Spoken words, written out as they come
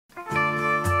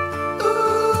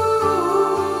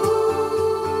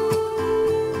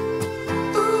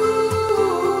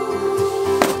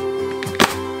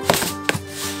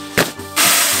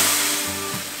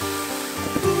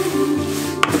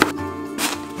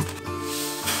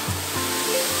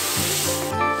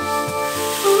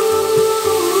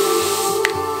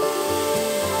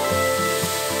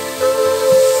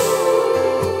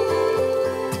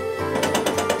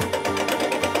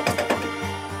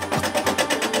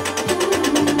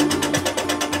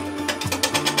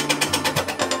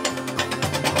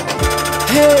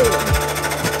Hey,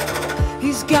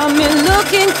 he's got me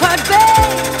looking quite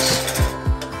beige,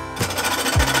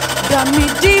 got me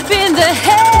deep in the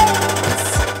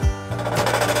haze.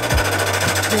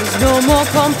 There's no more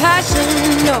compassion,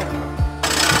 no.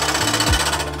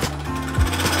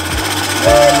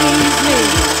 Release me,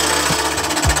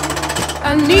 I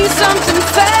need something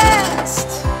fast,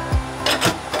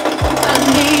 I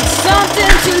need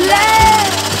something to last.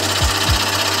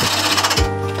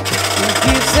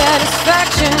 Give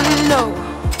satisfaction, no.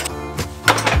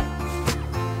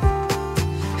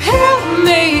 Help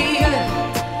me,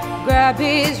 grab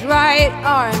his right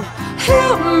arm.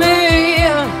 Help me,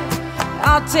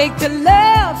 I'll take the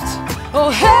left. Oh,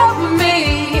 help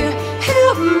me,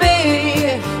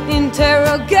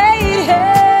 interrogate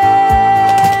him.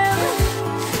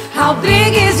 How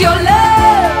big is your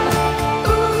love?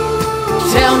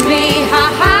 Tell me, how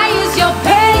high is your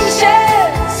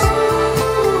patience?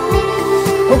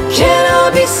 Oh, can I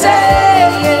be saved?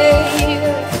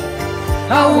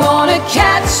 I wanna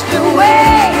catch the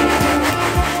wave.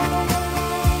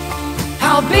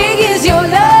 How big is your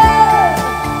love?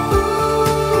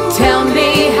 Tell me,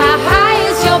 how high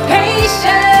is your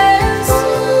patience?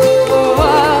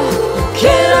 Oh,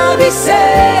 can I be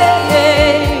saved?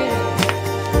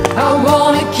 I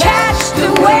wanna catch the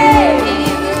wave.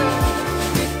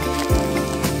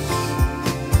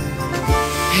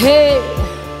 Hey,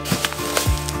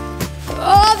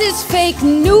 all this fake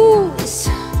news,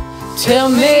 tell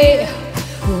me,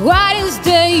 what is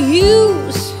the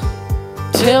use?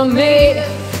 Tell me,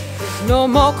 there's no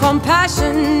more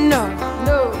compassion, no,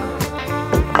 no.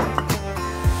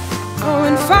 Go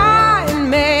and find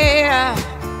me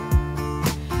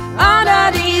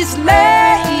under these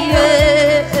layers,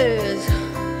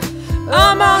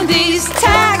 among these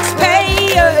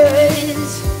taxpayers.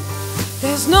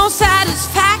 There's no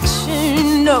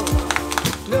satisfaction, no,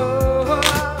 no.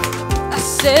 I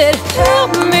said,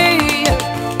 help me,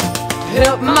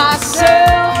 help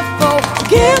myself,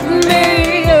 forgive me,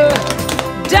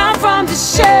 down from the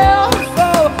shelf.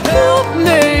 Oh, help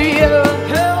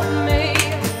me,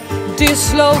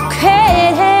 dislocate.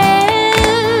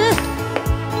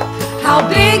 How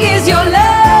big is your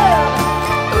love?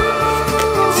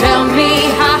 Tell me,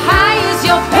 how high is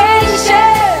your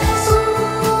patience?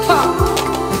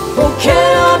 Oh,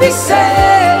 can I be saved?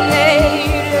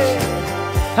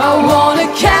 I wanna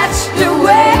catch the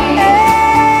wave.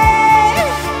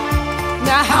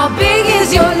 Now, how big is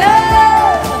your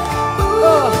love?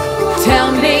 Tell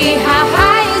me, how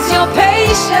high is your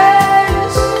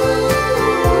patience?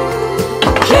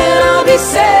 Can I be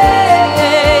saved?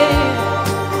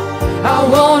 I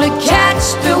wanna catch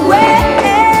the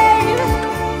wave.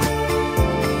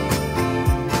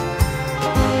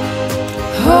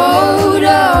 Hold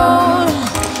on,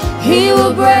 he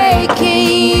will break in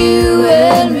you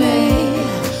and me.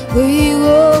 We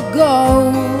will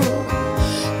go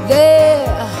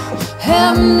there,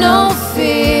 have no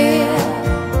fear,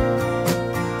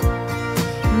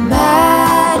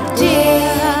 my dear.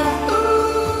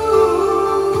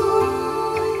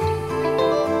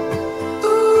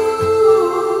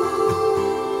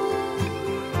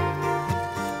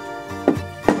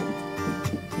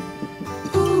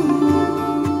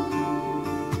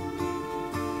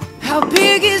 How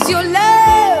big is your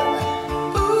love?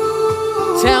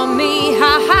 Tell me,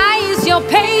 how high is your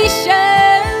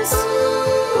patience?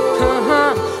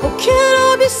 Oh, can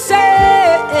I be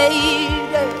saved?